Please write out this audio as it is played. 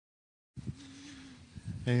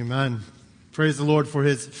Amen. Praise the Lord for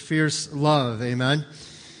His fierce love. Amen.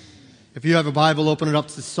 If you have a Bible, open it up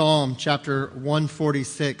to Psalm chapter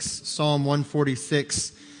 146. Psalm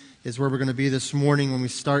 146 is where we're going to be this morning when we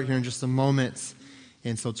start here in just a moment.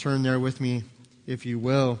 And so turn there with me, if you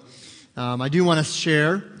will. I do want to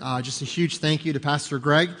share just a huge thank you to Pastor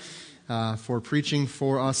Greg for preaching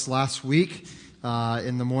for us last week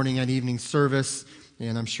in the morning and evening service.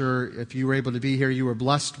 And I'm sure if you were able to be here, you were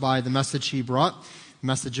blessed by the message he brought.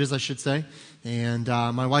 Messages, I should say. And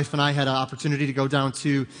my wife and I had an opportunity to go down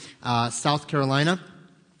to South Carolina.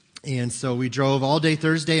 And so we drove all day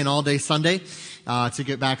Thursday and all day Sunday to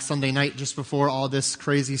get back Sunday night just before all this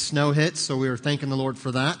crazy snow hit. So we were thanking the Lord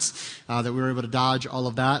for that we were able to dodge all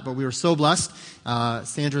of that. But we were so blessed.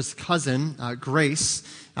 Sandra's cousin, Grace,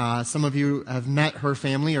 some of you have met her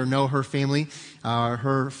family or know her family.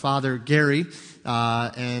 Her father, Gary,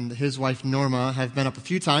 and his wife, Norma, have been up a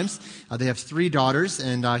few times. They have 3 daughters,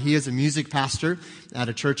 and he is a music pastor at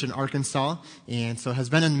a church in Arkansas, and so has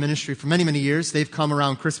been in ministry for many, many years. They've come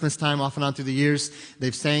around Christmas time off and on through the years.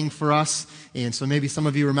 They've sang for us, and so maybe some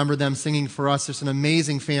of you remember them singing for us. There's an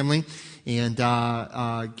amazing family, and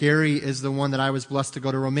Gary is the one that I was blessed to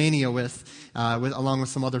go to Romania with along with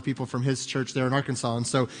some other people from his church there in Arkansas. And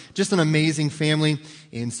so just an amazing family,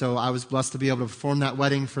 and so I was blessed to be able to perform that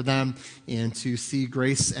wedding for them and to see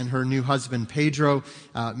Grace and her new husband, Pedro,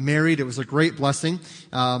 married. It was a great blessing.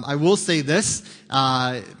 I will say this,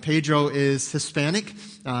 Pedro is Hispanic.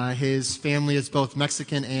 His family is both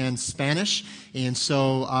Mexican and Spanish. And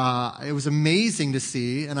so it was amazing to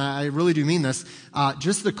see, and I really do mean this,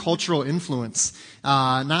 just the cultural influence,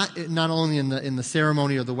 not only in the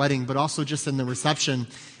ceremony or the wedding, but also just in the reception,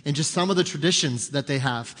 and just some of the traditions that they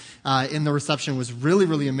have in the reception was really,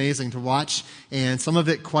 really amazing to watch, and some of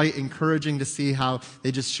it quite encouraging to see how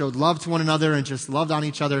they just showed love to one another and just loved on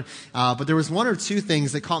each other. But there was 1 or 2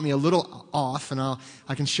 things that caught me a little off, and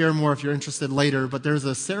I can share more if you're interested later. But there's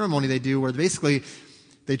a ceremony they do where basically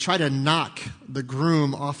they try to knock the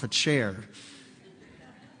groom off a chair.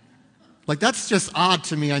 Like, that's just odd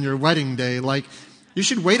to me on your wedding day. Like, you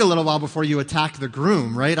should wait a little while before you attack the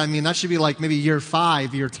groom, right? I mean, that should be like maybe year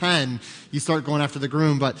 5, year 10, you start going after the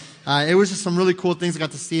groom. But it was just some really cool things I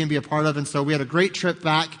got to see and be a part of. And so we had a great trip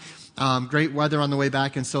back, great weather on the way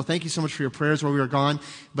back. And so thank you so much for your prayers while we were gone.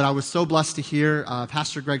 But I was so blessed to hear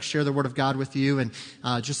Pastor Greg share the Word of God with you. And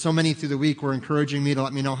just so many through the week were encouraging me to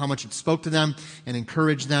let me know how much it spoke to them and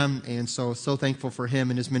encouraged them. And so thankful for him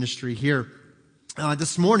and his ministry here.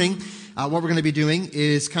 This morning, what we're going to be doing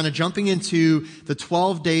is kind of jumping into the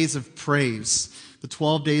 12 days of praise. The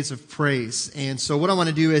 12 days of praise. And so what I want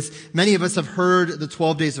to do is, many of us have heard the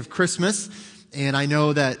 12 days of Christmas. And I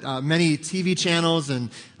know that many TV channels and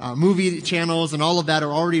movie channels and all of that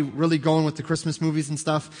are already really going with the Christmas movies and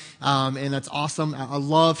stuff. And that's awesome. I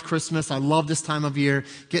love Christmas. I love this time of year.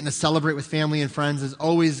 Getting to celebrate with family and friends is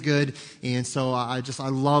always good. And so I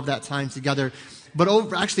love that time together. But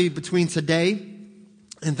between today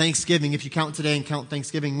and Thanksgiving, if you count today and count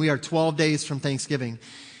Thanksgiving, we are 12 days from Thanksgiving.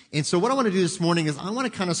 And so what I want to do this morning is I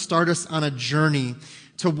want to kind of start us on a journey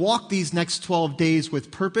to walk these next 12 days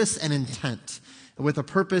with purpose and intent. With a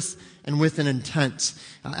purpose and with an intent.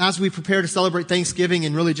 As we prepare to celebrate Thanksgiving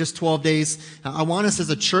in really just 12 days, I want us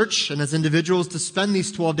as a church and as individuals to spend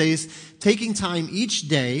these 12 days taking time each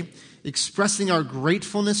day expressing our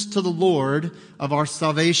gratefulness to the Lord of our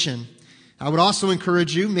salvation. I would also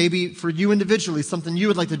encourage you, maybe for you individually, something you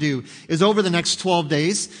would like to do is over the next 12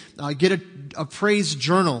 days, get a praise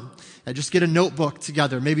journal. Just get a notebook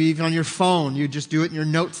together. Maybe even on your phone. You just do it in your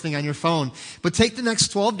notes thing on your phone. But take the next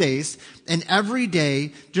 12 days and every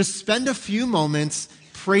day just spend a few moments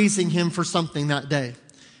praising Him for something that day.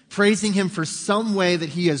 Praising Him for some way that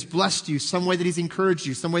He has blessed you, some way that He's encouraged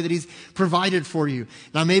you, some way that He's provided for you.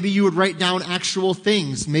 Now maybe you would write down actual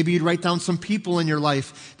things. Maybe you'd write down some people in your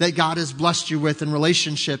life that God has blessed you with in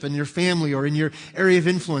relationship, in your family, or in your area of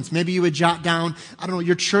influence. Maybe you would jot down,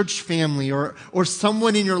 your church family, or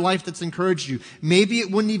someone in your life that's encouraged you. Maybe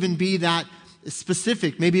it wouldn't even be that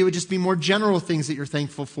specific. Maybe it would just be more general things that you're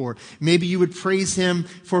thankful for. Maybe you would praise Him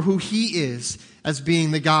for who He is as being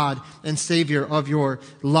the God and Savior of your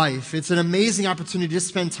life. It's an amazing opportunity to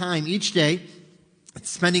spend time each day,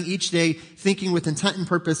 spending each day thinking with intent and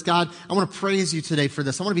purpose. God, I want to praise you today for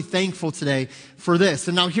this. I want to be thankful today for this.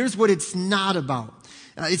 And now here's what it's not about.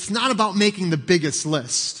 It's not about making the biggest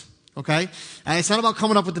list. Okay? It's not about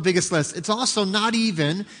coming up with the biggest list. It's also not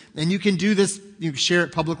even, and you can do this, you can share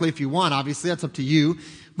it publicly if you want, obviously, that's up to you,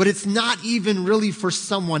 but it's not even really for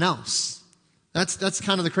someone else. That's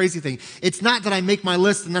kind of the crazy thing. It's not that I make my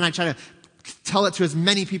list and then I try to tell it to as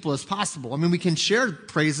many people as possible. I mean, we can share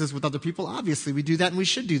praises with other people. Obviously, we do that and we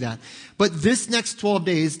should do that. But this next 12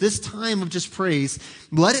 days, this time of just praise,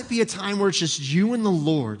 let it be a time where it's just you and the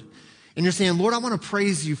Lord. And you're saying, Lord, I want to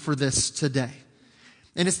praise you for this today.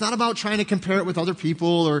 And it's not about trying to compare it with other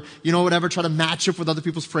people or, whatever, try to match up with other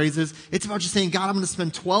people's praises. It's about just saying, God, I'm going to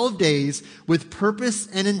spend 12 days with purpose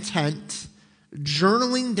and intent,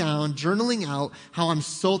 journaling out how I'm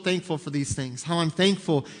so thankful for these things, how I'm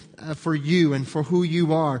thankful for you and for who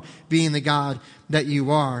you are, being the God that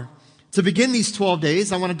you are. To begin these 12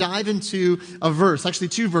 days, I want to dive into a verse, actually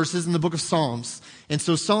 2 verses in the book of Psalms. And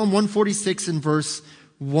so Psalm 146 and verse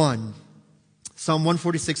 1. Psalm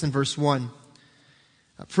 146 and verse 1.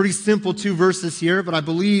 Pretty simple 2 verses here, but I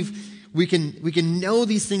believe we can know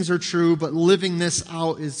these things are true, but living this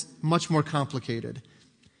out is much more complicated.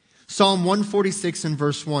 Psalm 146 and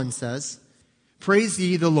verse 1 says, "Praise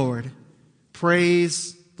ye the Lord,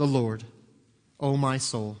 praise the Lord, O my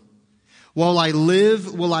soul. While I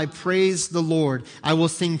live, will I praise the Lord. I will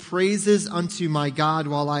sing praises unto my God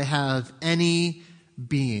while I have any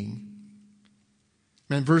being."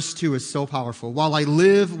 Man, verse 2 is so powerful. While I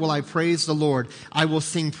live, will I praise the Lord. I will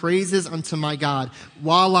sing praises unto my God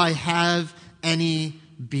while I have any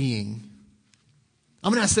being.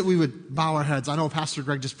 I'm going to ask that we would bow our heads. I know Pastor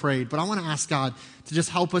Greg just prayed, but I want to ask God to just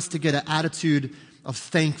help us to get an attitude of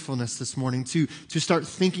thankfulness this morning, to start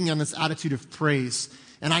thinking on this attitude of praise.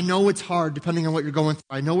 And I know it's hard, depending on what you're going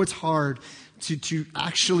through. I know it's hard to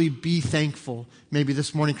actually be thankful maybe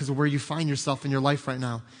this morning because of where you find yourself in your life right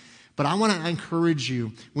now. But I want to encourage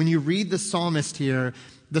you, when you read the psalmist here,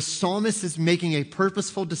 the psalmist is making a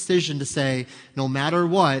purposeful decision to say, no matter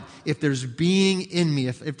what, if there's being in me,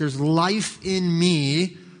 if there's life in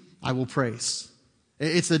me, I will praise.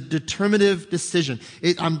 It's a determinative decision.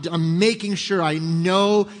 I'm making sure I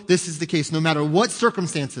know this is the case. No matter what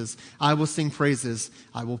circumstances, I will sing praises.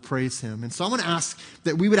 I will praise him. And so I want to ask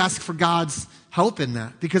that we would ask for God's help in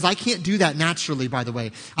that, because I can't do that naturally, by the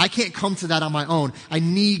way. I can't come to that on my own. I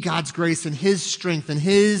need God's grace and his strength and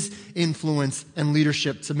his influence and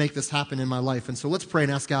leadership to make this happen in my life. And so let's pray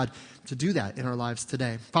and ask God to do that in our lives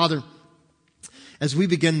today. Father, as we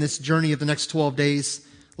begin this journey of the next 12 days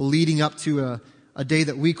leading up to a day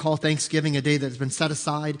that we call Thanksgiving, a day that's been set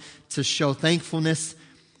aside to show thankfulness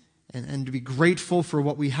and to be grateful for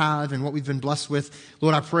what we have and what we've been blessed with.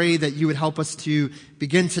 Lord, I pray that you would help us to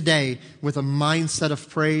begin today with a mindset of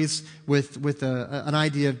praise, with an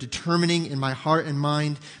idea of determining in my heart and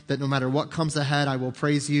mind that no matter what comes ahead, I will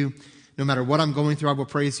praise you. No matter what I'm going through, I will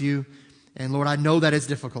praise you. And Lord, I know that is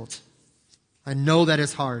difficult. I know that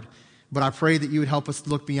is hard. But I pray that you would help us to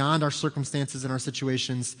look beyond our circumstances and our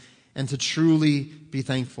situations and to truly be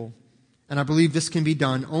thankful. And I believe this can be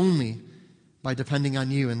done only by depending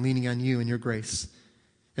on you and leaning on you and your grace.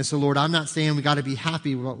 And so, Lord, I'm not saying we got to be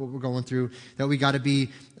happy with what we're going through, that we got to be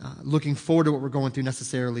looking forward to what we're going through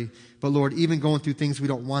necessarily. But, Lord, even going through things we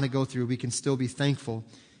don't want to go through, we can still be thankful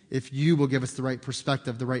if you will give us the right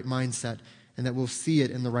perspective, the right mindset, and that we'll see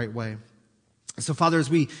it in the right way. So, Father, as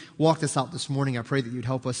we walk this out this morning, I pray that you'd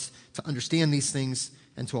help us to understand these things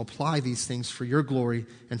and to apply these things for your glory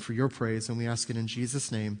and for your praise. And we ask it in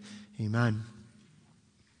Jesus' name. Amen.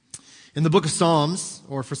 In the book of Psalms,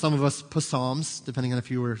 or for some of us, Psalms, depending on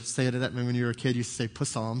if you were saying it when you were a kid, you used to say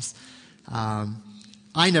Psalms.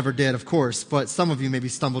 I never did, of course, but some of you maybe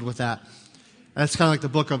stumbled with that. That's kind of like the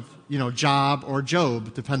book of, Job or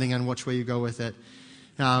Job, depending on which way you go with it.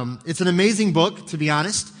 It's an amazing book, to be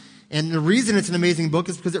honest. And the reason it's an amazing book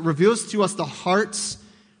is because it reveals to us the hearts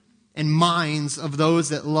and minds of those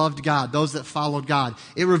that loved God, those that followed God.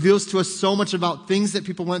 It reveals to us so much about things that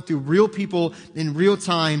people went through. Real people in real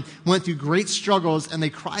time went through great struggles, and they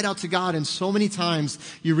cried out to God. And so many times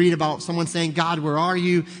you read about someone saying, God, where are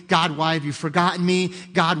you? God, why have you forgotten me?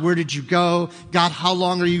 God, where did you go? God, how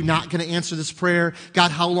long are you not going to answer this prayer?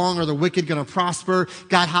 God, how long are the wicked going to prosper?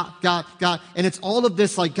 God. And it's all of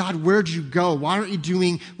this like, God, where'd you go? Why aren't you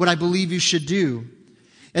doing what I believe you should do?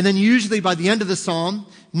 And then usually by the end of the psalm,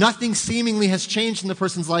 nothing seemingly has changed in the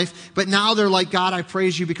person's life, but now they're like, God, I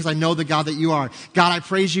praise you because I know the God that you are. God, I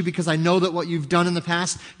praise you because I know that what you've done in the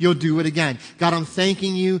past, you'll do it again. God, I'm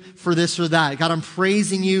thanking you for this or that. God, I'm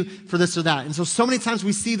praising you for this or that. And so many times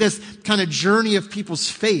we see this kind of journey of people's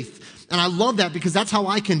faith. And I love that because that's how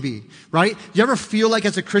I can be, right? You ever feel like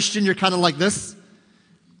as a Christian, you're kind of like this?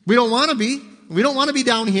 We don't want to be. We don't want to be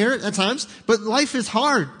down here at times, but life is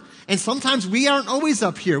hard. And sometimes we aren't always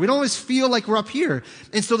up here. We don't always feel like we're up here.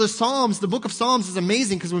 And so the Psalms, the book of Psalms is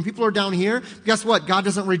amazing because when people are down here, guess what? God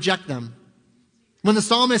doesn't reject them. When the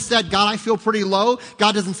psalmist said, God, I feel pretty low,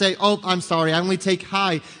 God doesn't say, oh, I'm sorry, I only take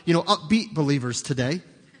high, upbeat believers today.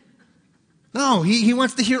 No, he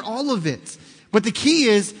wants to hear all of it. But the key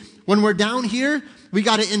is, when we're down here, we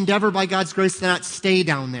got to endeavor by God's grace to not stay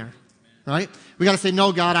down there, right? We got to say,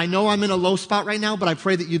 no, God, I know I'm in a low spot right now, but I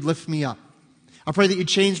pray that you'd lift me up. I pray that you'd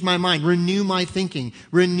change my mind, renew my thinking,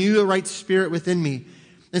 renew the right spirit within me.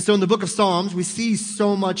 And so in the book of Psalms, we see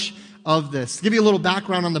so much of this. To give you a little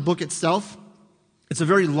background on the book itself, it's a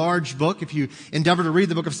very large book. If you endeavor to read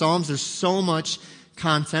the book of Psalms, there's so much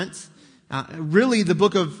content. Really, the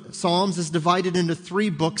book of Psalms is divided into 3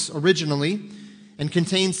 books originally and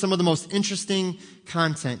contains some of the most interesting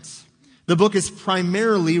content. The book is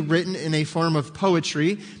primarily written in a form of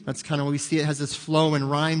poetry. That's kind of what we see. It has this flow and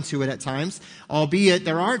rhyme to it at times. Albeit,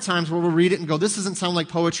 there are times where we'll read it and go, this doesn't sound like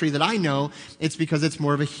poetry that I know. It's because it's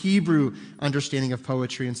more of a Hebrew understanding of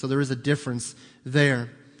poetry, and so there is a difference there.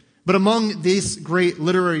 But among this great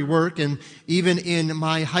literary work, and even in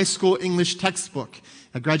my high school English textbook,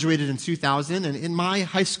 I graduated in 2000, and in my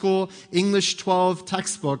high school English 12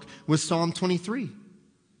 textbook was Psalm 23.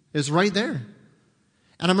 It's right there.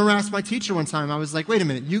 And I remember asking my teacher one time, I was like, wait a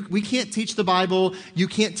minute, we can't teach the Bible, you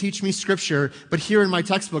can't teach me scripture, but here in my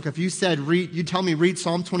textbook, if you said, you tell me read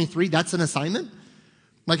Psalm 23, that's an assignment?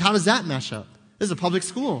 Like, how does that mesh up? This is a public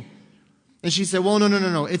school. And she said, well,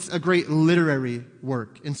 no, it's a great literary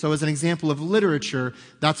work. And so as an example of literature,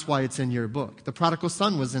 that's why it's in your book. The Prodigal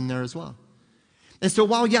Son was in there as well. And so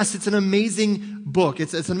while, yes, it's an amazing book,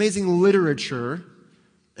 it's amazing literature,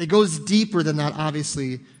 it goes deeper than that,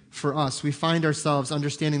 obviously, for us. We find ourselves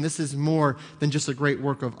understanding this is more than just a great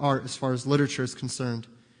work of art as far as literature is concerned.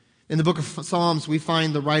 In the book of Psalms, we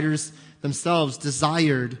find the writers themselves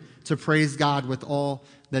desired to praise God with all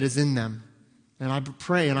that is in them. And I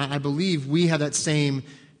pray and I believe we have that same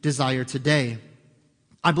desire today.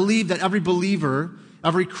 I believe that every believer,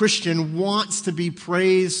 every Christian wants to be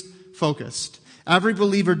praise-focused. Every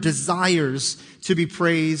believer desires to be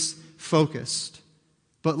praise-focused.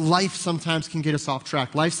 But life sometimes can get us off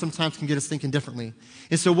track. Life sometimes can get us thinking differently.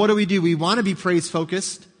 And so what do? We want to be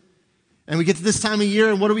praise-focused. And we get to this time of year,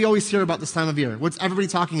 and what do we always hear about this time of year? What's everybody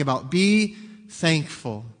talking about? Be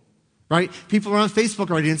thankful. Right? People are on Facebook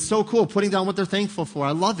already, and it's so cool, putting down what they're thankful for.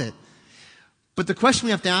 I love it. But the question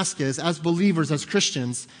we have to ask is, as believers, as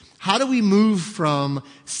Christians, how do we move from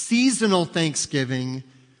seasonal thanksgiving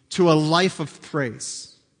to a life of praise?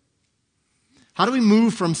 How do we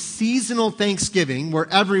move from seasonal thanksgiving, where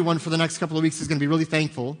everyone for the next couple of weeks is going to be really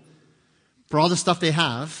thankful for all the stuff they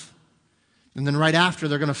have, and then right after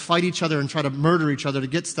they're going to fight each other and try to murder each other to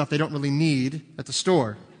get stuff they don't really need at the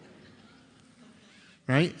store?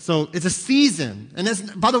 Right? So it's a season. And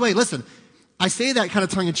by the way, listen, I say that kind of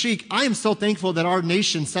tongue-in-cheek. I am so thankful that our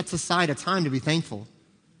nation sets aside a time to be thankful.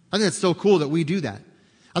 I think it's so cool that we do that.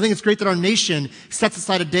 I think it's great that our nation sets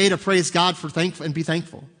aside a day to praise God for thankful and be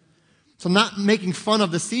thankful. So I'm not making fun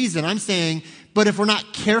of the season. I'm saying, but if we're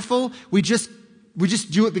not careful, we just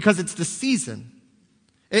do it because it's the season.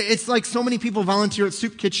 It's like so many people volunteer at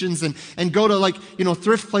soup kitchens and go to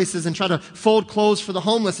thrift places and try to fold clothes for the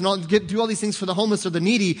homeless and do all these things for the homeless or the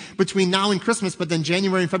needy between now and Christmas, but then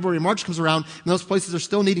January and February and March comes around and those places are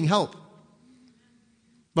still needing help.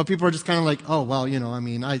 But people are just kind of like, oh, well,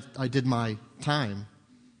 I did my time.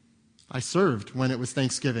 I served when it was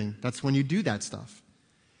Thanksgiving. That's when you do that stuff.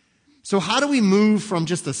 So how do we move from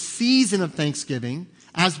just a season of Thanksgiving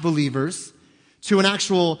as believers to an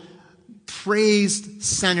actual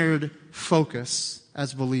praise-centered focus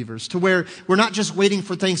as believers, to where we're not just waiting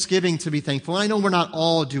for Thanksgiving to be thankful? I know we're not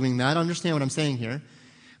all doing that. I understand what I'm saying here.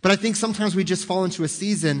 But I think sometimes we just fall into a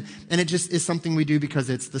season, and it just is something we do because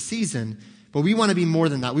it's the season. But we want to be more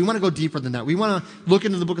than that. We want to go deeper than that. We want to look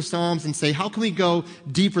into the book of Psalms and say, how can we go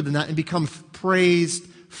deeper than that and become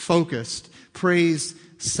praise-focused,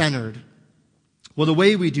 praise-centered? Well, the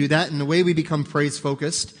way we do that and the way we become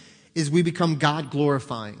praise-focused is we become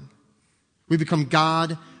God-glorifying. We become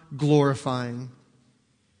God-glorifying.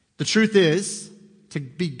 The truth is, to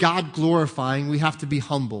be God-glorifying, we have to be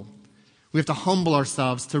humble. We have to humble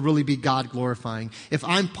ourselves to really be God-glorifying. If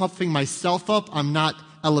I'm puffing myself up, I'm not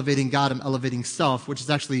elevating God, I'm elevating self, which is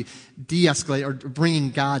actually de-escalate or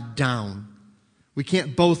bringing God down. We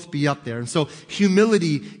can't both be up there. And so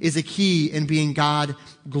humility is a key in being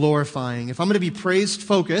God-glorifying. If I'm going to be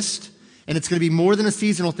praise-focused, and it's going to be more than a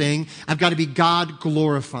seasonal thing, I've got to be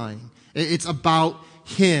God-glorifying. It's about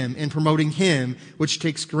Him and promoting Him, which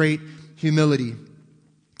takes great humility.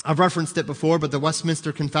 I've referenced it before, but the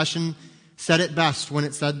Westminster Confession said it best when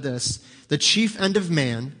it said this: the chief end of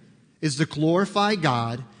man is to glorify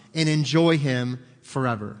God and enjoy Him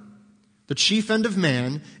forever. The chief end of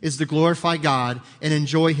man is to glorify God and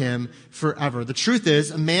enjoy Him forever. The truth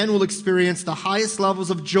is, a man will experience the highest levels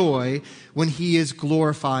of joy when he is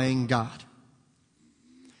glorifying God.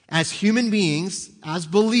 As human beings, as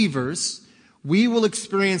believers, we will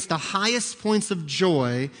experience the highest points of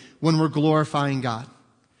joy when we're glorifying God.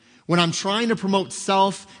 When I'm trying to promote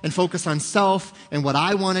self and focus on self and what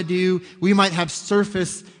I want to do, we might have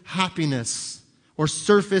surface happiness or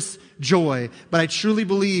surface joy. But I truly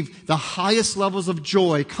believe the highest levels of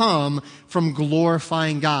joy come from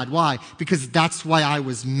glorifying God. Why? Because that's why I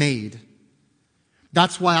was made.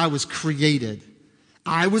 That's why I was created.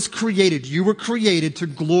 I was created. You were created to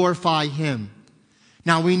glorify Him.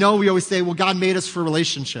 Now, we always say, well, God made us for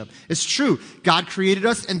relationship. It's true. God created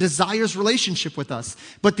us and desires relationship with us.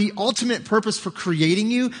 But the ultimate purpose for creating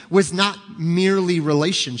you was not merely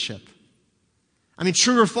relationship. I mean,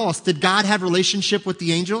 true or false, did God have relationship with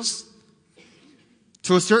the angels?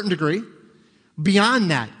 To a certain degree. Beyond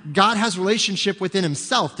that, God has relationship within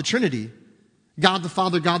Himself, the Trinity. God the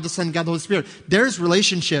Father, God the Son, God the Holy Spirit. There's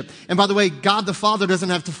relationship. And by the way, God the Father doesn't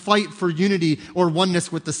have to fight for unity or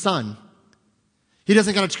oneness with the Son. He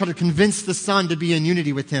doesn't got to try to convince the Son to be in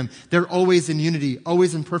unity with Him. They're always in unity,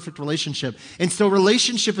 always in perfect relationship. And so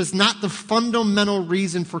relationship is not the fundamental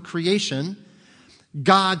reason for creation.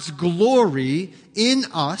 God's glory in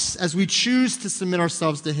us as we choose to submit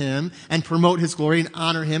ourselves to Him and promote His glory and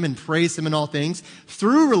honor Him and praise Him in all things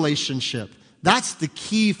through relationship. That's the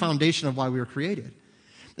key foundation of why we were created.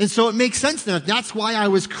 And so it makes sense then, if that's why I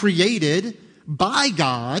was created by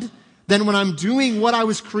God, then when I'm doing what I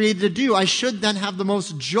was created to do, I should then have the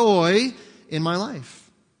most joy in my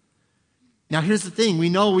life. Now here's the thing. We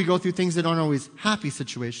know we go through things that aren't always happy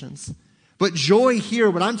situations. But joy here,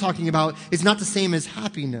 what I'm talking about, is not the same as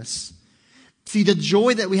happiness. See, the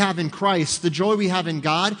joy that we have in Christ, the joy we have in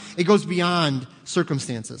God, it goes beyond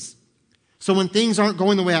circumstances. So when things aren't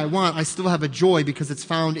going the way I want, I still have a joy because it's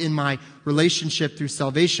found in my relationship through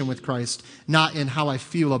salvation with Christ, not in how I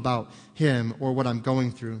feel about Him or what I'm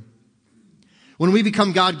going through. When we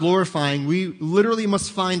become God glorifying, we literally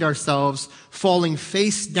must find ourselves falling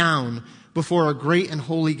face down before a great and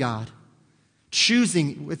holy God,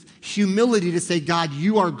 choosing with humility to say, God,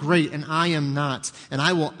 you are great and I am not, and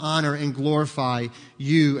I will honor and glorify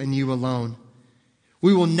you and you alone.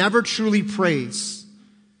 We will never truly praise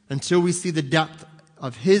until we see the depth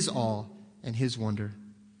of His awe and His wonder.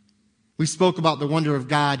 We spoke about the wonder of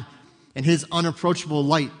God and His unapproachable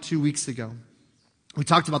light 2 weeks ago. We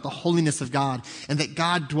talked about the holiness of God and that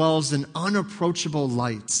God dwells in unapproachable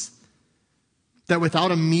lights. That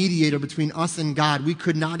without a mediator between us and God, we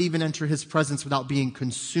could not even enter His presence without being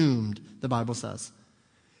consumed, the Bible says.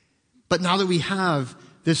 But now that we have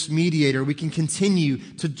this mediator, we can continue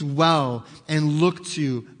to dwell and look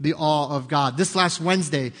to the awe of God. This last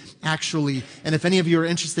Wednesday, actually, and if any of you are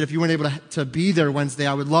interested, if you weren't able to be there Wednesday,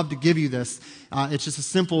 I would love to give you this. It's just a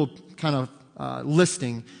simple kind of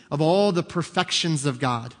listing of all the perfections of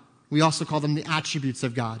God. We also call them the attributes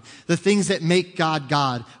of God. The things that make God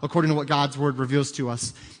God, according to what God's Word reveals to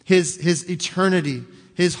us. His eternity,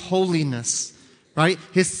 His holiness, right?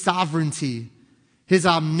 His sovereignty, His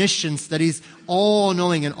omniscience, that He's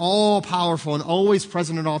all-knowing and all-powerful and always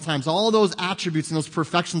present at all times. All those attributes and those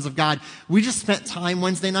perfections of God. We just spent time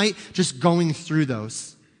Wednesday night just going through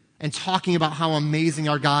those and talking about how amazing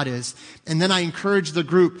our God is. And then I encourage the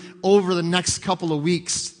group over the next couple of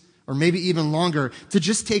weeks, or maybe even longer, to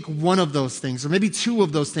just take one of those things, or maybe two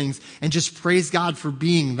of those things, and just praise God for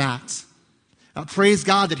being that. Praise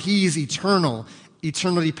God that He is eternal,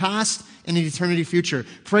 eternity past and eternity future.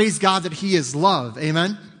 Praise God that He is love.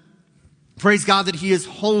 Amen? Praise God that He is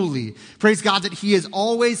holy. Praise God that He is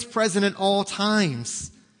always present at all times.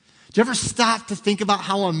 Do you ever stop to think about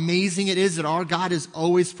how amazing it is that our God is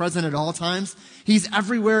always present at all times? He's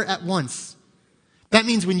everywhere at once. That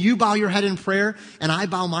means when you bow your head in prayer and I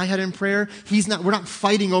bow my head in prayer, we're not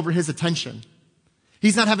fighting over His attention.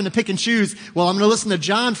 He's not having to pick and choose, well, I'm going to listen to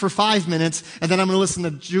John for 5 minutes and then I'm going to listen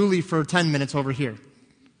to Julie for 10 minutes over here.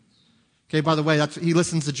 Okay, by the way, he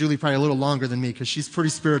listens to Julie probably a little longer than me because she's pretty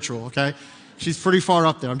spiritual, okay? She's pretty far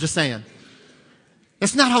up there, I'm just saying.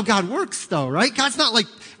 That's not how God works, though, right? God's not like,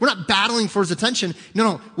 we're not battling for His attention.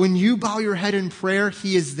 No. When you bow your head in prayer,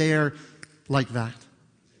 He is there like that.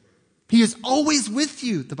 He is always with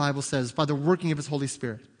you, the Bible says, by the working of His Holy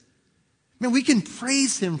Spirit. Man, we can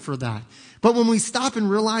praise Him for that. But when we stop and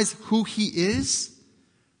realize who He is,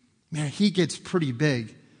 man, He gets pretty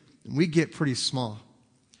big and we get pretty small.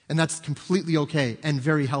 And that's completely okay and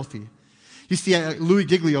very healthy. You see, Louis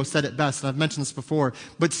Giglio said it best, and I've mentioned this before,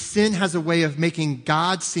 but sin has a way of making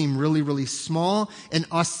God seem really, really small and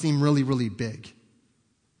us seem really, really big.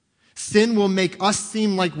 Sin will make us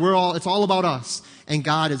seem like it's all about us, and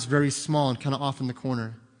God is very small and kind of off in the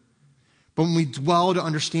corner. But when we dwell to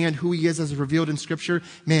understand who he is as revealed in Scripture,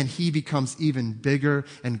 man, he becomes even bigger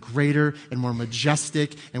and greater and more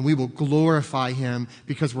majestic, and we will glorify him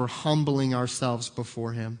because we're humbling ourselves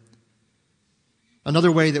before him.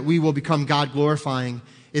 Another way that we will become God glorifying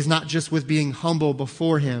is not just with being humble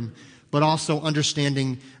before him, but also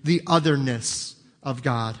understanding the otherness of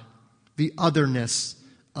God. The otherness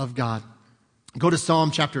of God. Go to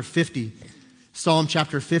Psalm chapter 50. Psalm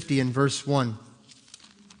chapter 50 and verse 1.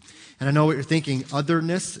 And I know what you're thinking,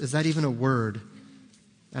 otherness, is that even a word?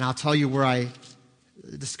 And I'll tell you where I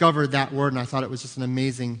discovered that word, and I thought it was just an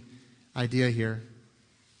amazing idea here.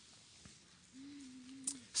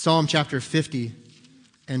 Psalm chapter 50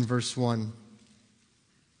 and verse 1.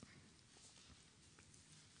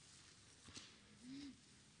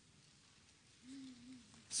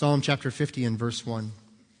 Psalm chapter 50 and verse 1.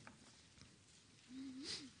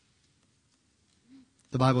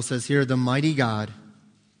 The Bible says here, the mighty God,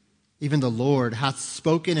 even the Lord, hath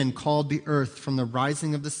spoken and called the earth from the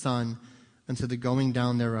rising of the sun unto the going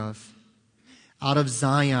down thereof. Out of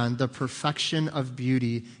Zion, the perfection of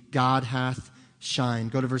beauty, God hath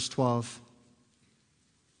shined. Go to verse 12.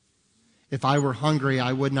 If I were hungry,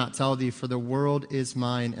 I would not tell thee, for the world is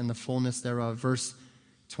mine and the fullness thereof. Verse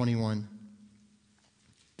 21.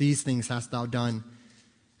 These things hast thou done,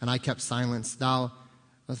 and I kept silence. Thou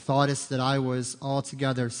thoughtest that I was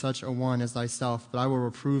altogether such a one as thyself, but I will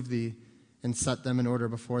reprove thee and set them in order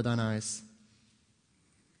before thine eyes.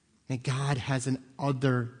 And God has an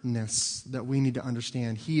otherness that we need to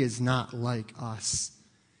understand. He is not like us.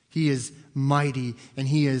 He is mighty, and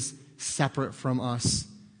he is separate from us.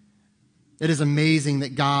 It is amazing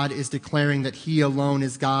that God is declaring that he alone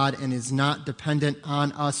is God and is not dependent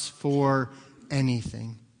on us for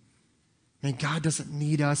anything. And God doesn't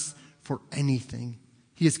need us for anything.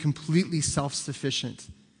 He is completely self-sufficient.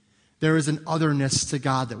 There is an otherness to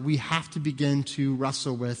God that we have to begin to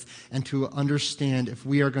wrestle with and to understand if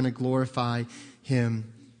we are going to glorify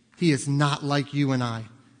him. He is not like you and I.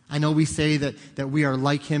 I know we say that we are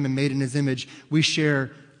like him and made in his image. We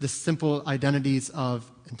share the simple identities of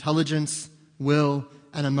intelligence, will,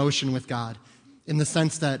 and emotion with God. In the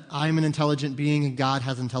sense that I'm an intelligent being and God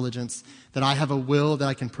has intelligence. That I have a will, that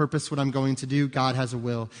I can purpose what I'm going to do. God has a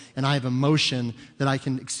will. And I have emotion, that I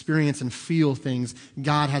can experience and feel things.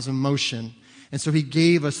 God has emotion. And so he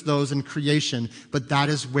gave us those in creation, but that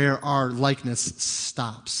is where our likeness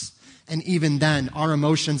stops. And even then, our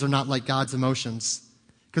emotions are not like God's emotions,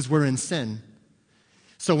 because we're in sin.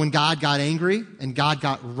 So when God got angry, and God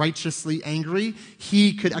got righteously angry,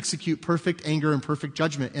 he could execute perfect anger and perfect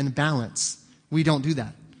judgment in balance. We don't do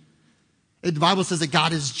that. The Bible says that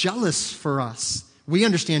God is jealous for us. We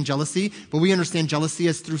understand jealousy, but we understand jealousy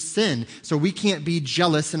as through sin. So we can't be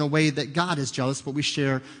jealous in a way that God is jealous, but we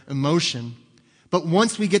share emotion. But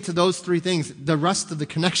once we get to those three things, the rest of the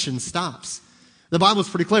connection stops. The Bible is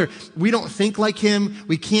pretty clear. We don't think like him.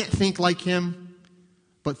 We can't think like him.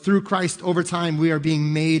 But through Christ, over time, we are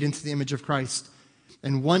being made into the image of Christ.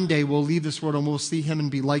 And one day we'll leave this world and we'll see him and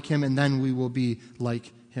be like him, and then we will be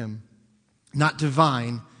like him. Not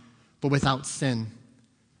divine, but without sin.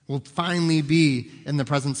 We'll finally be in the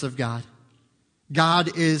presence of God.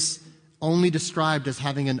 God is only described as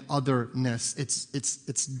having an otherness.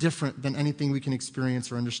 It's different than anything we can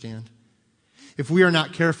experience or understand. If we are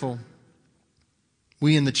not careful,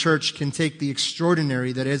 we in the church can take the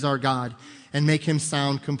extraordinary that is our God and make him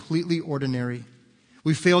sound completely ordinary.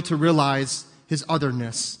 We fail to realize his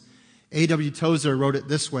otherness. A.W. Tozer wrote it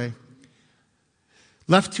this way.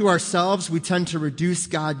 Left to ourselves, we tend to reduce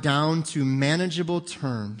God down to manageable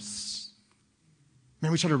terms.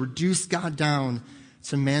 Man, we try to reduce God down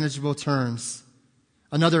to manageable terms.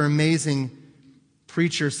 Another amazing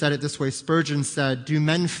preacher said it this way. Spurgeon said, do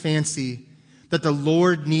men fancy that the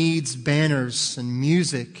Lord needs banners and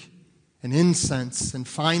music and incense and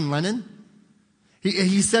fine linen?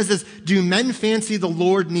 He says this, do men fancy the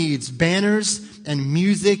Lord needs banners and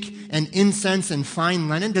music and incense and fine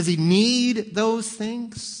linen? Does he need those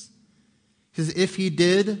things? Because if he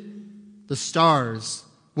did, the stars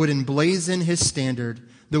would emblazon his standard.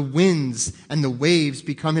 The winds and the waves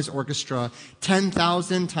become his orchestra.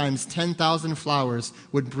 10,000 times 10,000 flowers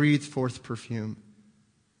would breathe forth perfume.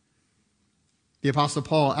 The Apostle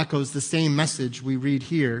Paul echoes the same message we read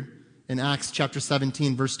here in Acts chapter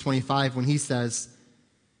 17, verse 25, when he says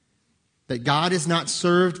that God is not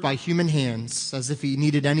served by human hands as if he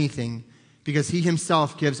needed anything, because he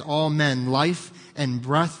himself gives all men life and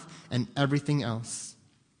breath and everything else.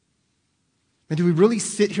 And do we really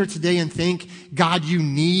sit here today and think, God, you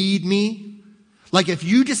need me? Like if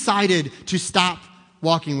you decided to stop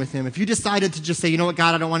walking with him, if you decided to just say, you know what,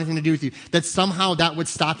 God, I don't want anything to do with you, that somehow that would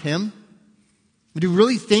stop him? Do we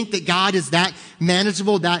really think that God is that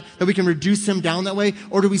manageable, that we can reduce him down that way?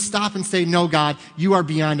 Or do we stop and say, no, God, you are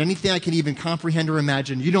beyond anything I can even comprehend or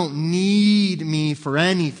imagine. You don't need me for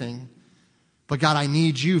anything. But God, I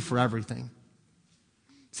need you for everything.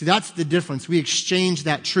 See, that's the difference. We exchange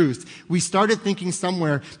that truth. We started thinking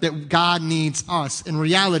somewhere that God needs us. In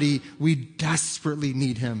reality, we desperately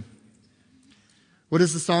need him. What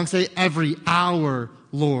does the song say? Every hour,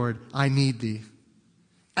 Lord, I need thee.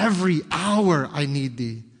 Every hour I need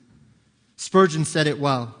thee. Spurgeon said it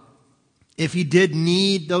well. If he did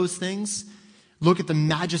need those things, look at the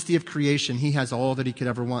majesty of creation. He has all that he could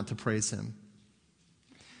ever want to praise him.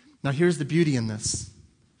 Now here's the beauty in this.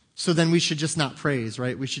 So then we should just not praise,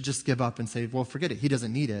 right? We should just give up and say, well, forget it. He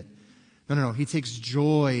doesn't need it. No. He takes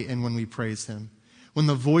joy in when we praise him. When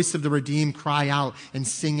the voice of the redeemed cry out and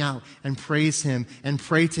sing out and praise him and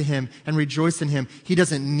pray to him and rejoice in him. He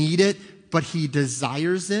doesn't need it, but he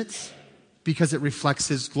desires it because it reflects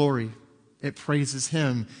his glory. It praises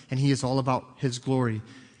him, and he is all about his glory.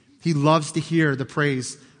 He loves to hear the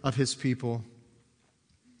praise of his people.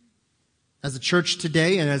 As a church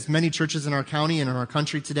today, and as many churches in our county and in our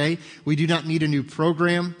country today, we do not need a new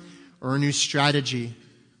program or a new strategy.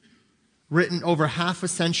 Written over half a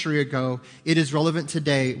century ago, it is relevant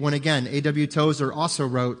today when, again, A.W. Tozer also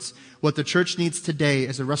wrote, what the church needs today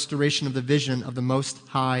is a restoration of the vision of the Most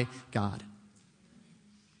High God.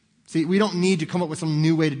 See, we don't need to come up with some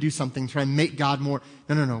new way to do something, try and make God more.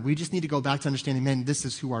 No. We just need to go back to understanding, man, this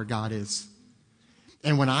is who our God is.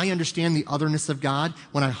 And when I understand the otherness of God,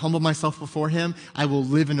 when I humble myself before him, I will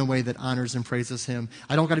live in a way that honors and praises him.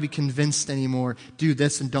 I don't got to be convinced anymore, do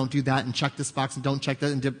this and don't do that, and check this box and don't check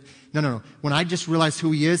that. And No. When I just realize who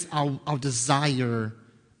he is, I'll desire,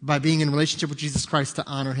 by being in relationship with Jesus Christ, to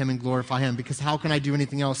honor him and glorify him. Because how can I do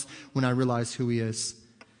anything else when I realize who he is?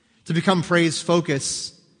 To become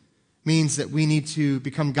praise-focused means that we need to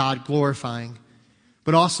become God-glorifying.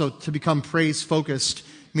 But also, to become praise-focused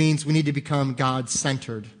means we need to become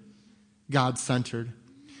God-centered. God-centered.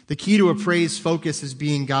 The key to a praise focus is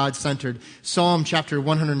being God-centered. Psalm chapter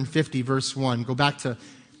 150, verse 1. Go back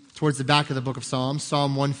towards the back of the book of Psalms,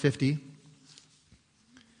 Psalm 150.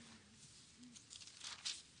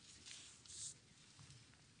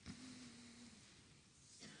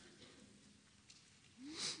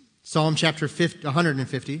 Psalm chapter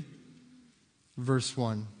 150, verse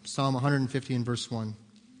 1. Psalm 150 and verse 1.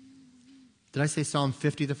 Did I say Psalm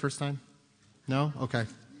 50 the first time? No? Okay.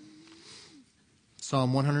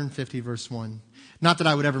 Psalm 150, verse 1. Not that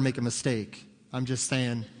I would ever make a mistake. I'm just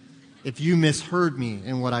saying, if you misheard me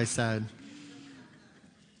in what I said.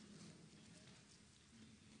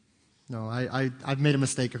 No, I've made a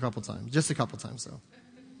mistake a couple times. Just a couple times, though.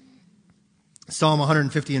 Psalm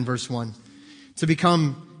 150 and verse 1. To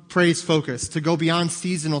become praise-focused, to go beyond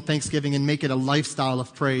seasonal thanksgiving and make it a lifestyle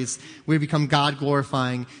of praise. We become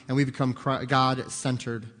God-glorifying and we become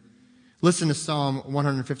God-centered. Listen to Psalm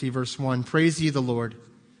 150, verse 1. Praise ye the Lord.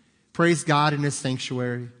 Praise God in his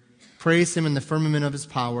sanctuary. Praise him in the firmament of his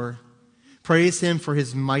power. Praise him for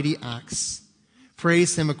his mighty acts.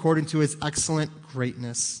 Praise him according to his excellent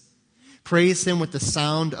greatness. Praise him with the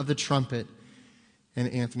sound of the trumpet.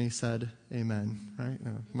 And Anthony said, amen. Right?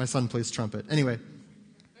 No, my son plays trumpet. Anyway.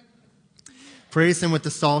 Praise him with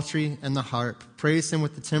the psaltery and the harp. Praise him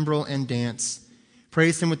with the timbrel and dance.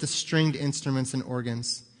 Praise him with the stringed instruments and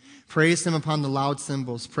organs. Praise him upon the loud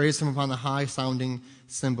cymbals. Praise him upon the high-sounding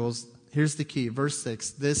cymbals. Here's the key. Verse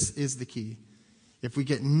 6. This is the key. If we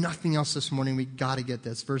get nothing else this morning, we got to get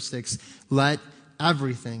this. Verse 6. Let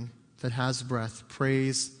everything that has breath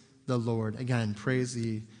praise the Lord. Again, praise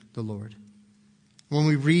ye the Lord. When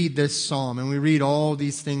we read this psalm and we read all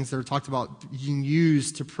these things that are talked about being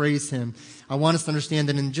used to praise him, I want us to understand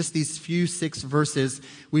that in just these few 6 verses,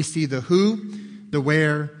 we see the who, the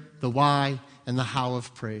where, the why, and the how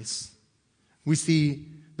of praise. We see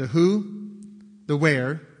the who, the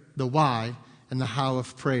where, the why, and the how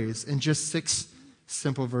of praise in just 6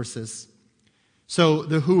 simple verses. So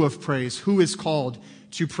the who of praise, who is called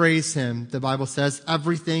to praise him? The Bible says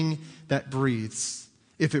everything that breathes.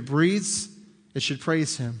 If it breathes, it should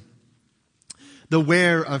praise him. The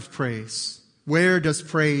where of praise. Where does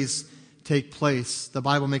praise take place? The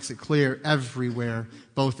Bible makes it clear everywhere,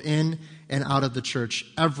 both in and out of the church.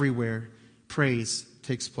 Everywhere praise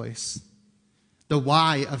takes place. The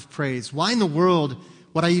why of praise. Why in the world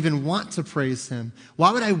would I even want to praise him?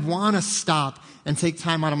 Why would I want to stop and take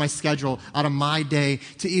time out of my schedule, out of my day,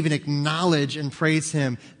 to even acknowledge and praise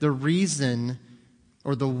him? The reason,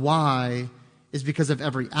 or the why, is because of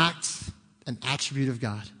every act and attribute of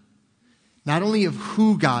God. Not only of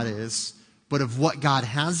who God is, but of what God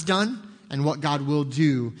has done and what God will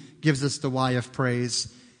do gives us the why of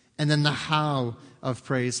praise. And then the how of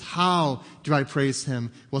praise. How do I praise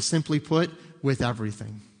him? Well, simply put, with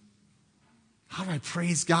everything. How do I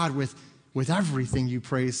praise God? With everything you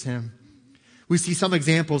praise him. We see some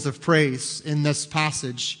examples of praise in this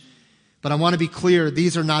passage, but I want to be clear,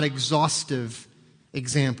 these are not exhaustive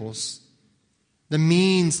examples. The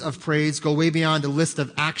means of praise go way beyond a list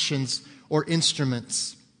of actions or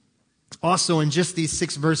instruments. Also, in just these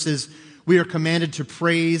 6 verses, we are commanded to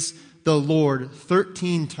praise the Lord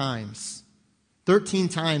 13 times. 13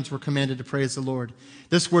 times we're commanded to praise the Lord.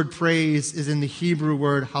 This word praise is in the Hebrew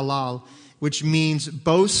word halal, which means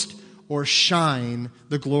boast or shine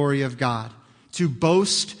the glory of God. To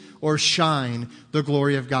boast or shine the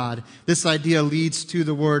glory of God. This idea leads to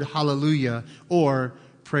the word hallelujah, or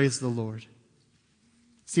praise the Lord.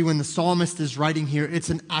 See, when the psalmist is writing here, it's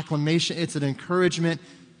an acclamation, it's an encouragement,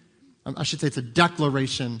 I should say it's a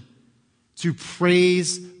declaration to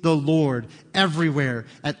praise the Lord everywhere,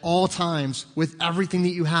 at all times, with everything that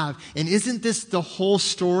you have. And isn't this the whole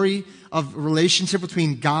story of relationship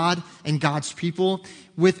between God and God's people?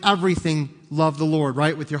 With everything, love the Lord,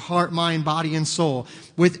 right? With your heart, mind, body, and soul.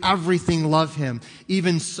 With everything, love him.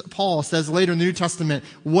 Even Paul says later in the New Testament,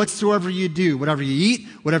 whatsoever you do, whatever you eat,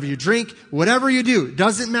 whatever you drink, whatever you do,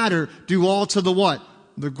 doesn't matter, do all to the what?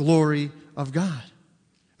 The glory of God.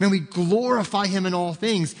 Man, we glorify him in all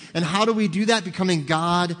things. And how do we do that? Becoming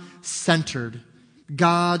God-centered.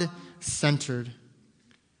 God-centered.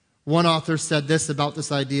 One author said this about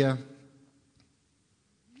this idea.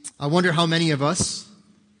 I wonder how many of us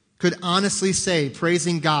could honestly say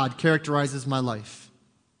praising God characterizes my life.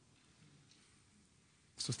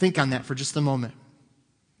 So think on that for just a moment.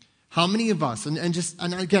 How many of us, and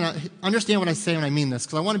again, understand what I say when I mean this,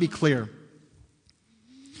 because I want to be clear.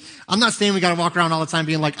 I'm not saying we got to walk around all the time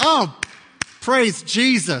being like, oh, praise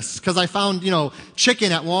Jesus, because I found,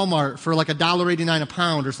 chicken at Walmart for like $1.89 a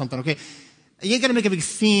pound or something, okay? You ain't got to make a big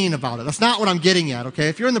scene about it. That's not what I'm getting at, okay?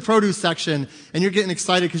 If you're in the produce section and you're getting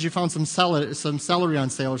excited because you found some celery on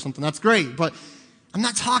sale or something, that's great. But I'm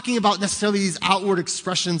not talking about necessarily these outward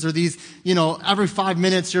expressions or these, every 5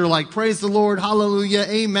 minutes you're like, praise the Lord, hallelujah,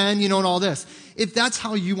 amen, and all this. If that's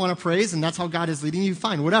how you want to praise and that's how God is leading you,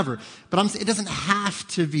 fine, whatever. But it doesn't have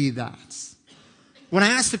to be that. When I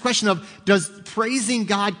ask the question of, does praising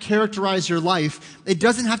God characterize your life, it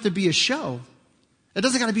doesn't have to be a show. It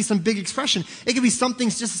doesn't got to be some big expression. It can be something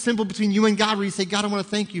just simple between you and God where you say, God, I want to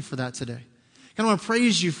thank you for that today. God, I want to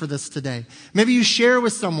praise you for this today. Maybe you share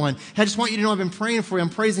with someone, hey, I just want you to know I've been praying for you. I'm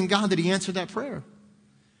praising God that he answered that prayer.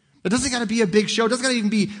 It doesn't got to be a big show. It doesn't got to even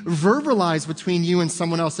be verbalized between you and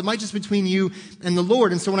someone else. It might just be between you and the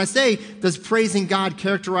Lord. And so when I say, does praising God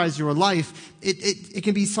characterize your life, it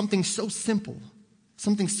can be something so simple.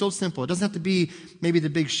 Something so simple. It doesn't have to be maybe the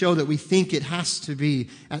big show that we think it has to be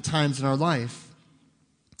at times in our life.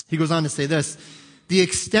 He goes on to say this, the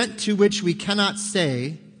extent to which we cannot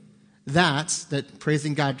say that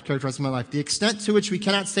praising God characterizes my life, the extent to which we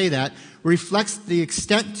cannot say that reflects the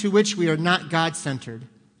extent to which we are not God-centered.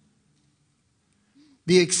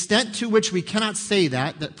 The extent to which we cannot say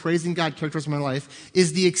that praising God characterizes my life,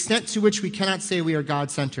 is the extent to which we cannot say we are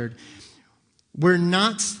God-centered. We're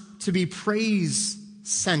not to be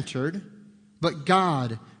praise-centered, but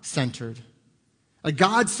God-centered. A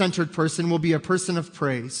God-centered person will be a person of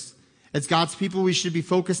praise. As God's people, we should be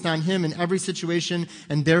focused on him in every situation,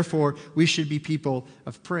 and therefore, we should be people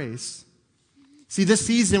of praise. See, this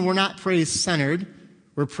season, we're not praise-centered,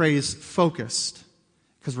 we're praise-focused,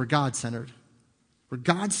 because we're God-centered. We're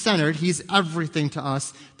God-centered, he's everything to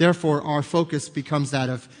us, therefore, our focus becomes that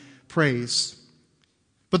of praise.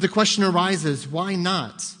 But the question arises, why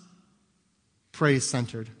not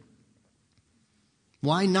praise-centered?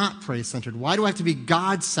 Why not praise-centered? Why do I have to be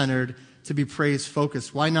God-centered to be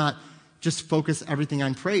praise-focused? Why not just focus everything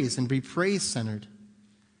on praise and be praise-centered?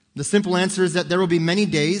 The simple answer is that there will be many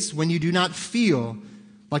days when you do not feel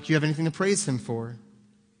like you have anything to praise him for.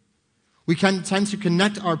 We can tend to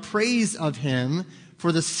connect our praise of him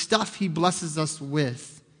for the stuff he blesses us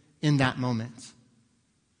with in that moment.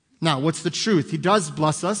 Now, what's the truth? He does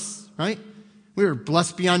bless us, right? We are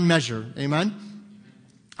blessed beyond measure. Amen?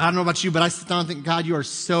 I don't know about you, but I sit down and think, God, you are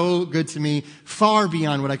so good to me, far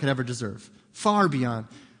beyond what I could ever deserve, far beyond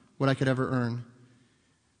what I could ever earn.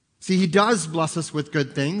 See, he does bless us with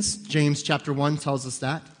good things. James chapter 1 tells us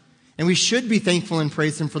that. And we should be thankful and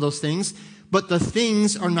praise him for those things, but the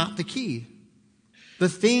things are not the key. The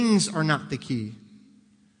things are not the key.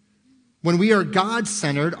 When we are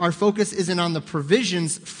God-centered, our focus isn't on the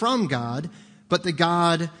provisions from God, but the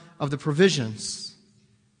God of the provisions.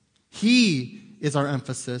 He is our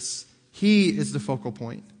emphasis. He is the focal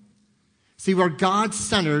point. See, we're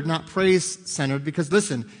God-centered, not praise-centered, because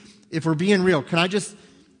listen, if we're being real, can I just,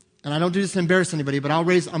 and I don't do this to embarrass anybody, but I'm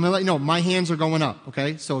going to let you know, my hands are going up,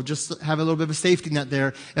 okay? So just have a little bit of a safety net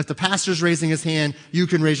there. If the pastor's raising his hand, you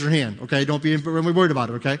can raise your hand, okay? Don't be worried about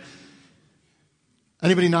it, okay?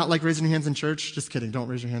 Anybody not like raising your hands in church? Just kidding. Don't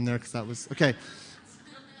raise your hand there because that was, okay.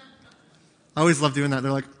 I always love doing that.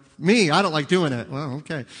 They're like, me, I don't like doing it. Well,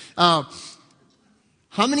 okay.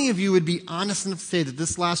 How many of you would be honest enough to say that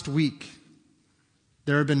this last week,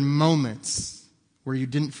 there have been moments where you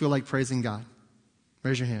didn't feel like praising God?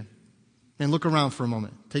 Raise your hand. And look around for a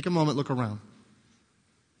moment. Take a moment, look around.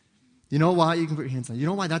 You know why? You can put your hands on. You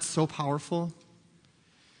know why that's so powerful?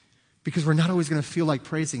 Because we're not always going to feel like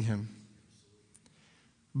praising Him.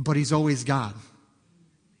 But He's always God.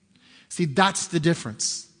 See, that's the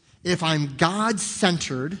difference. If I'm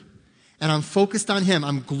God-centered and I'm focused on Him,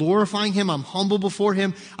 I'm glorifying Him, I'm humble before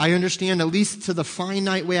Him, I understand, at least to the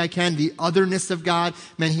finite way I can, the otherness of God.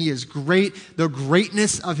 Man, He is great, the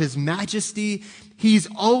greatness of His majesty. He's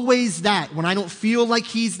always that. When I don't feel like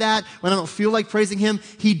He's that, when I don't feel like praising Him,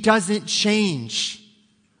 He doesn't change.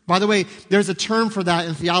 By the way, there's a term for that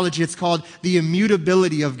in theology. It's called the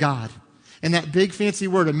immutability of God. And that big fancy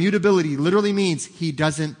word, immutability, literally means He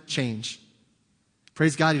doesn't change.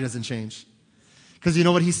 Praise God, He doesn't change. Because you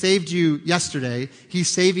know what? He saved you yesterday. He's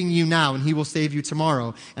saving you now, and He will save you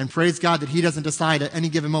tomorrow. And praise God that He doesn't decide at any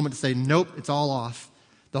given moment to say, nope, it's all off.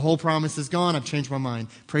 The whole promise is gone. I've changed my mind.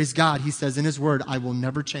 Praise God. He says in His word, I will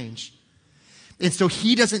never change. And so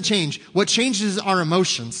He doesn't change. What changes is our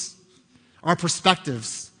emotions, our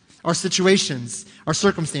perspectives, our situations, our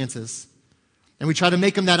circumstances. And we try to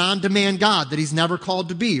make Him that on-demand God that He's never called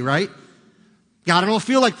to be, right? God, I don't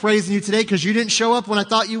feel like praising You today because You didn't show up when I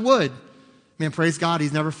thought You would. Man, praise God,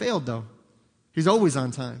 He's never failed, though. He's always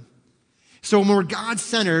on time. So when we're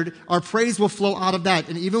God-centered, our praise will flow out of that.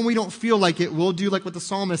 And even when we don't feel like it, we'll do like what the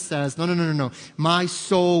psalmist says. No. My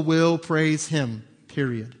soul will praise Him,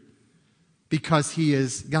 period. Because He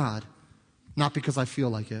is God, not because I feel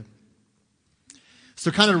like it.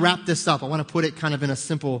 So kind of wrap this up, I want to put it kind of in a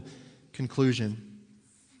simple conclusion.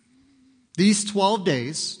 These 12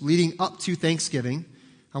 days leading up to Thanksgiving,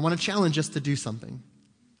 I want to challenge us to do something.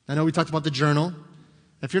 I know we talked about the journal.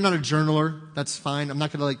 If you're not a journaler, that's fine. You're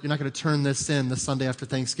not going to turn this in the Sunday after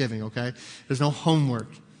Thanksgiving, okay? There's no homework.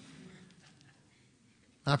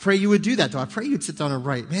 I pray you would do that, though. I pray you'd sit down and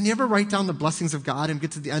write. Man, you ever write down the blessings of God and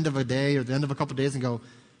get to the end of a day or the end of a couple of days and go,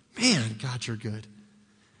 man, God, You're good.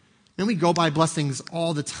 And we go by blessings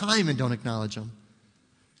all the time and don't acknowledge them.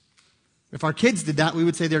 If our kids did that, we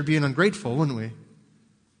would say they're being ungrateful, wouldn't we?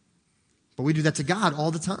 But we do that to God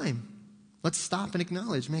all the time. Let's stop and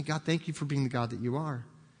acknowledge, man, God, thank You for being the God that You are.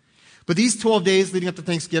 But these 12 days leading up to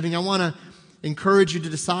Thanksgiving, I want to encourage you to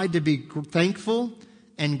decide to be thankful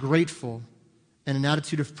and grateful and an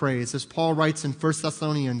attitude of praise. As Paul writes in 1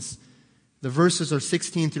 Thessalonians, the verses are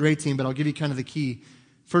 16 through 18, but I'll give you kind of the key.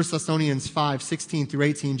 1 Thessalonians 5, 16 through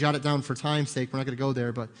 18. Jot it down for time's sake. We're not going to go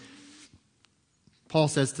there, but Paul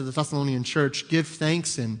says to the Thessalonian church, give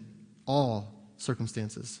thanks in all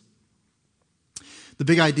circumstances. The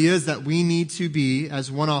big idea is that we need to be,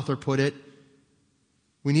 as one author put it,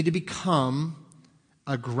 we need to become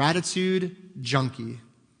a gratitude junkie.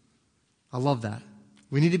 I love that.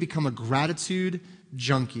 We need to become a gratitude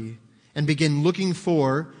junkie and begin looking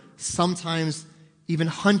for, sometimes even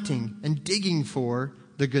hunting and digging for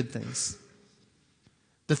the good things.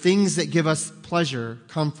 The things that give us pleasure,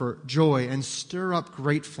 comfort, joy, and stir up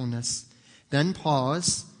gratefulness. Then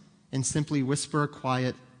pause and simply whisper a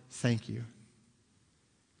quiet thank you.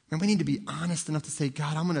 And we need to be honest enough to say,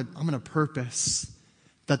 God, I'm gonna purpose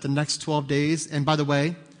that the next 12 days, and by the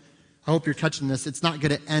way, I hope you're catching this, it's not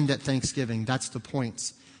going to end at Thanksgiving. That's the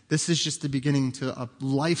point. This is just the beginning to a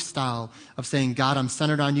lifestyle of saying, God, I'm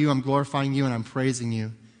centered on You, I'm glorifying You, and I'm praising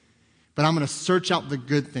You. But I'm going to search out the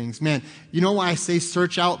good things. Man, you know why I say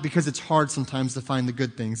search out? Because it's hard sometimes to find the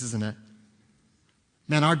good things, isn't it?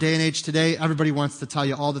 Man, our day and age today, everybody wants to tell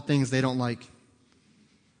you all the things they don't like.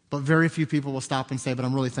 But very few people will stop and say, but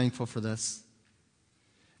I'm really thankful for this.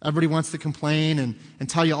 Everybody wants to complain and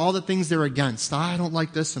tell you all the things they're against. I don't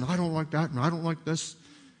like this, and I don't like that, and I don't like this.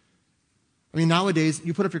 I mean, nowadays,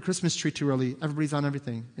 you put up your Christmas tree too early, everybody's on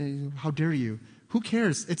everything. How dare you? Who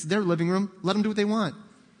cares? It's their living room. Let them do what they want.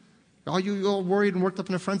 All you all worried and worked up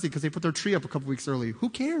in a frenzy because they put their tree up a couple weeks early. Who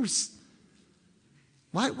cares?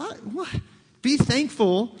 Why? Be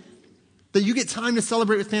thankful that you get time to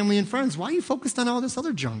celebrate with family and friends. Why are you focused on all this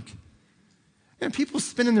other junk? And people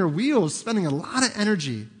spinning their wheels, spending a lot of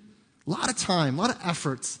energy, a lot of time, a lot of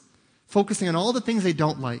efforts, focusing on all the things they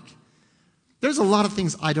don't like. There's a lot of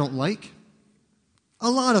things I don't like. A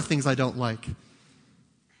lot of things I don't like.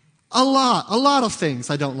 A lot of things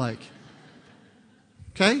I don't like.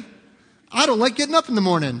 Okay? I don't like getting up in the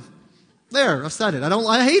morning. There, I've said it.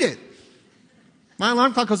 I hate it. My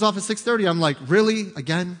alarm clock goes off at 6:30. I'm like, really?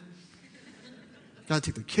 Again? Gotta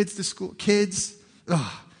take the kids to school. Kids.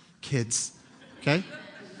 Ugh, kids. Okay?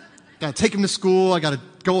 Gotta take them to school. I gotta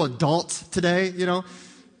go adult today, you know?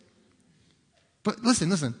 But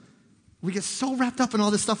listen. We get so wrapped up in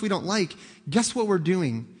all this stuff we don't like. Guess what we're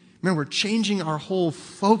doing? Man, we're changing our whole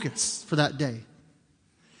focus for that day.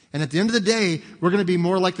 And at the end of the day, we're going to be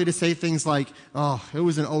more likely to say things like, oh, it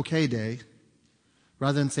was an okay day,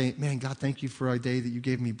 rather than saying, man, God, thank you for a day that you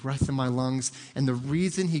gave me breath in my lungs. And the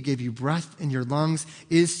reason he gave you breath in your lungs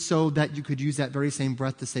is so that you could use that very same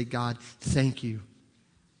breath to say, God, thank you.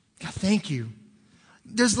 God, thank you.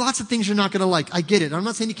 There's lots of things you're not going to like. I get it. I'm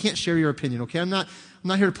not saying you can't share your opinion, okay? I'm not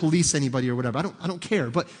here to police anybody or whatever. I don't care.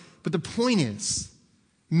 But the point is,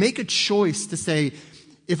 make a choice to say,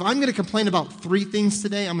 if I'm going to complain about 3 things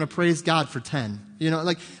today, I'm going to praise God for 10. You know,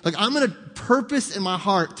 like I'm going to purpose in my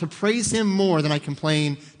heart to praise him more than I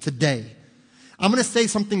complain today. I'm going to say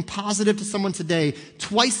something positive to someone today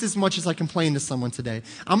twice as much as I complain to someone today.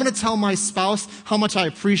 I'm going to tell my spouse how much I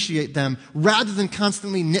appreciate them rather than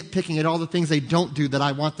constantly nitpicking at all the things they don't do that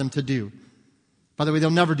I want them to do. By the way, they'll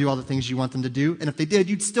never do all the things you want them to do. And if they did,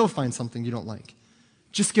 you'd still find something you don't like.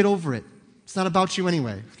 Just get over it. It's not about you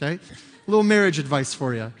anyway, okay? A little marriage advice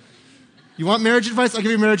for you. You want marriage advice? I'll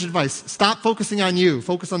give you marriage advice. Stop focusing on you.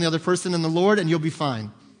 Focus on the other person and the Lord, and you'll be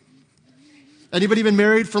fine. Anybody been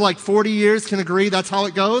married for like 40 years can agree that's how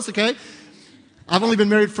it goes, okay? I've only been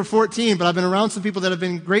married for 14, but I've been around some people that have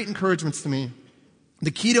been great encouragements to me.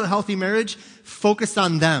 The key to a healthy marriage, focus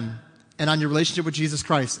on them and on your relationship with Jesus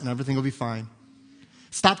Christ, and everything will be fine.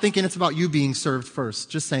 Stop thinking it's about you being served first.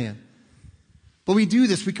 Just saying. But we do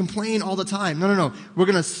this. We complain all the time. No. We're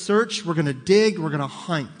going to search. We're going to dig. We're going to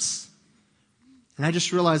hunt. And I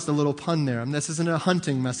just realized a little pun there. This isn't a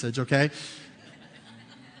hunting message, okay?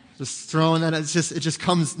 Just throwing that. It just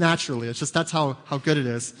comes naturally. It's just that's how good it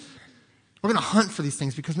is. We're going to hunt for these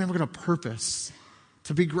things because, man, we're going to purpose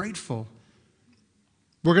to be grateful.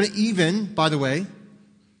 We're going to even, by the way,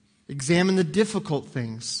 examine the difficult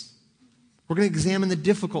things. We're going to examine the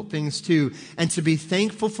difficult things too, and to be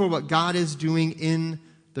thankful for what God is doing in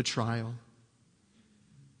the trial.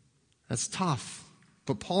 That's tough.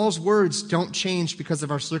 But Paul's words don't change because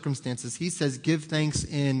of our circumstances. He says, give thanks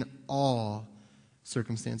in all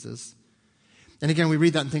circumstances. And again, we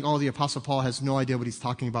read that and think, oh, the Apostle Paul has no idea what he's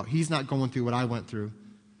talking about. He's not going through what I went through.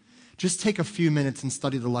 Just take a few minutes and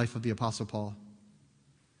study the life of the Apostle Paul.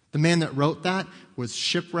 The man that wrote that was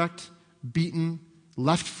shipwrecked, beaten,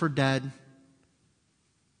 left for dead,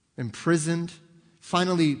 imprisoned,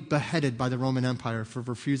 finally beheaded by the Roman Empire for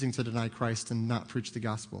refusing to deny Christ and not preach the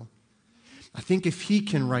gospel. I think if he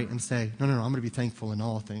can write and say, no, I'm going to be thankful in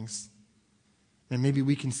all things, and maybe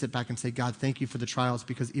we can sit back and say, God, thank you for the trials,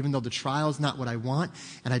 because even though the trial is not what I want,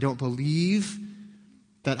 and I don't believe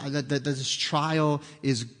that this trial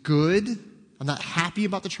is good, I'm not happy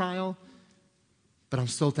about the trial, but I'm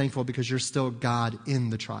still thankful because you're still God in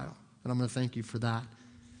the trial. And I'm going to thank you for that.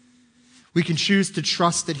 We can choose to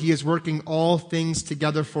trust that he is working all things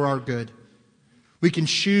together for our good. We can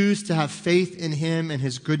choose to have faith in him and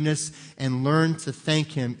his goodness and learn to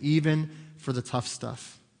thank him even for the tough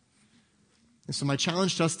stuff. And so my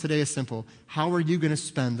challenge to us today is simple. How are you going to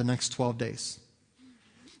spend the next 12 days?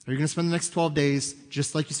 Are you going to spend the next 12 days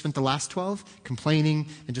just like you spent the last 12, complaining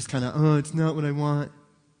and just kind of, oh, it's not what I want.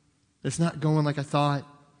 It's not going like I thought.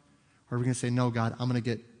 Or are we going to say, no, God, I'm going to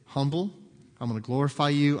get humble. I'm going to glorify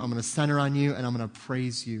you. I'm going to center on you, and I'm going to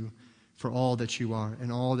praise you for all that you are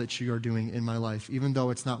and all that you are doing in my life, even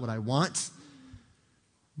though it's not what I want,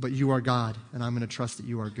 but you are God, and I'm going to trust that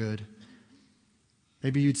you are good.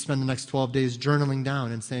 Maybe you'd spend the next 12 days journaling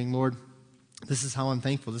down and saying, Lord, this is how I'm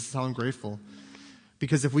thankful. This is how I'm grateful.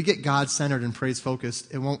 Because if we get God-centered and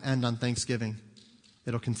praise-focused, it won't end on Thanksgiving.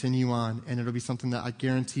 It'll continue on, and it'll be something that I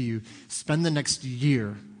guarantee you, spend the next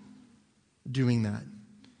year doing that.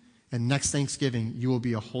 And next Thanksgiving, you will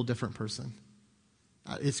be a whole different person.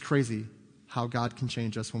 It's crazy how God can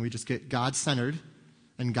change us when we just get God-centered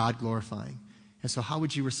and God-glorifying. And so how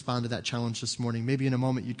would you respond to that challenge this morning? Maybe in a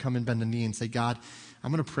moment you'd come and bend a knee and say, God,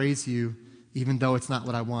 I'm going to praise you even though it's not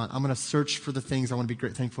what I want. I'm going to search for the things I want to be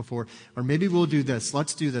thankful for. Or maybe we'll do this.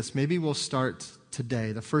 Let's do this. Maybe we'll start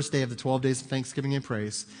today, the first day of the 12 days of Thanksgiving and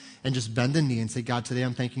praise, and just bend a knee and say, God, today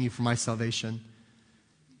I'm thanking you for my salvation.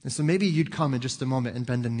 And so maybe you'd come in just a moment and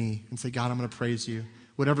bend a knee and say, God, I'm going to praise you.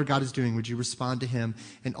 Whatever God is doing, would you respond to him?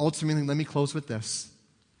 And ultimately, let me close with this.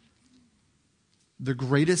 The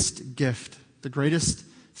greatest gift the greatest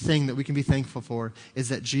thing that we can be thankful for is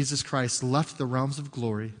that Jesus Christ left the realms of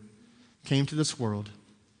glory, came to this world,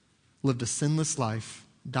 lived a sinless life,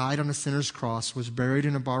 died on a sinner's cross, was buried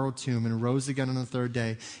in a borrowed tomb, and rose again on the third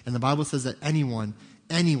day. And the Bible says that anyone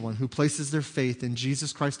who places their faith in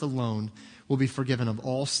Jesus Christ alone will be forgiven of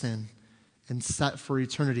all sin and set for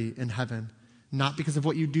eternity in heaven, not because of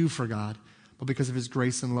what you do for God, but because of his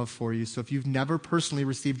grace and love for you. So if you've never personally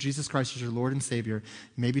received Jesus Christ as your Lord and Savior,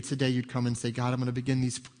 maybe today you'd come and say, God, I'm going to begin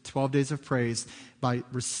these 12 days of praise by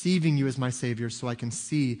receiving you as my Savior so I can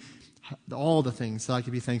see all the things that I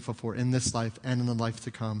can be thankful for in this life and in the life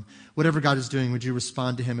to come. Whatever God is doing, would you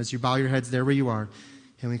respond to him as you bow your heads there where you are?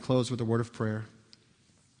 And we close with a word of prayer.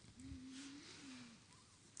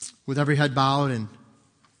 With every head bowed and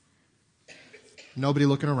nobody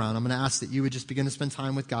looking around, I'm going to ask that you would just begin to spend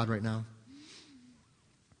time with God right now.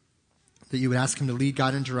 That you would ask him to lead,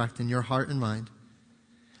 guide, and direct in your heart and mind.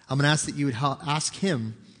 I'm going to ask that you would ask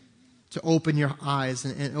him to open your eyes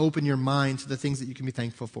and open your mind to the things that you can be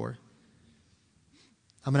thankful for.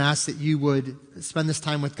 I'm going to ask that you would spend this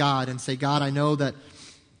time with God and say, God, I know that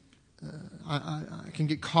I can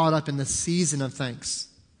get caught up in the season of thanks.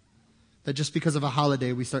 That just because of a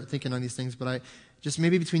holiday we start thinking on these things, but just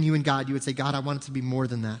maybe between you and God, you would say, God, I want it to be more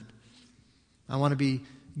than that. I want to be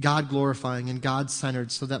God glorifying and God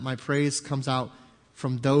centered so that my praise comes out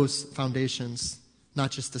from those foundations,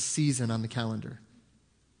 not just a season on the calendar.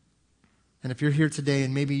 And if you're here today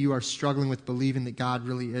and maybe you are struggling with believing that God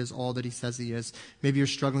really is all that he says he is, maybe you're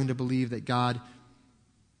struggling to believe that God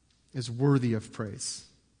is worthy of praise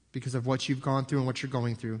because of what you've gone through and what you're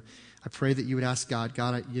going through, I pray that you would ask God,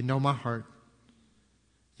 God, you know my heart.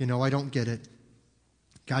 You know I don't get it.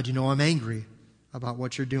 God, you know I'm angry about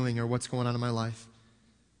what you're doing or what's going on in my life.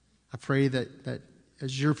 I pray that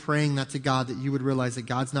as you're praying that to God, that you would realize that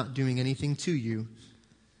God's not doing anything to you.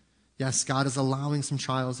 Yes, God is allowing some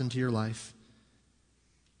trials into your life.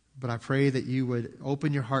 But I pray that you would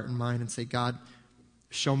open your heart and mind and say, God,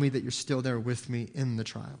 show me that you're still there with me in the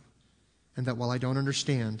trial. And that while I don't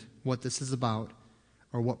understand what this is about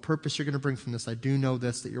or what purpose you're going to bring from this, I do know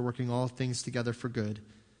this, that you're working all things together for good.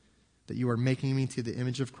 That you are making me to the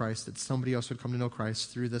image of Christ, that somebody else would come to know Christ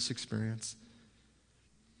through this experience.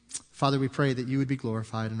 Father, we pray that you would be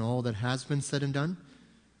glorified in all that has been said and done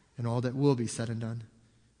and all that will be said and done.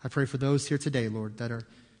 I pray for those here today, Lord, that are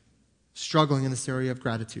struggling in this area of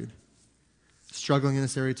gratitude, struggling in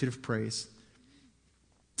this area of praise.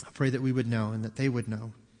 I pray that we would know and that they would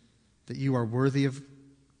know that you are worthy of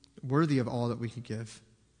all that we could give.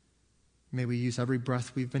 May we use every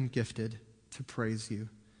breath we've been gifted to praise you.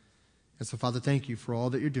 And so, Father, thank you for all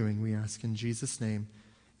that you're doing, we ask in Jesus' name.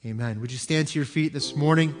 Amen. Would you stand to your feet this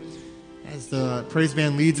morning as the praise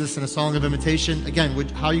band leads us in a song of invitation? Again,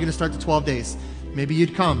 how are you going to start the 12 days? Maybe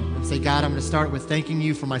you'd come and say, God, I'm going to start with thanking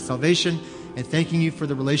you for my salvation and thanking you for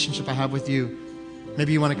the relationship I have with you.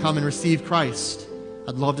 Maybe you want to come and receive Christ.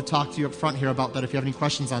 I'd love to talk to you up front here about that if you have any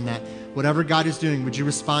questions on that. Whatever God is doing, would you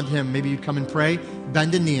respond to him? Maybe you'd come and pray,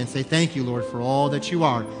 bend a knee and say, thank you, Lord, for all that you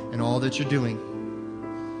are and all that you're doing.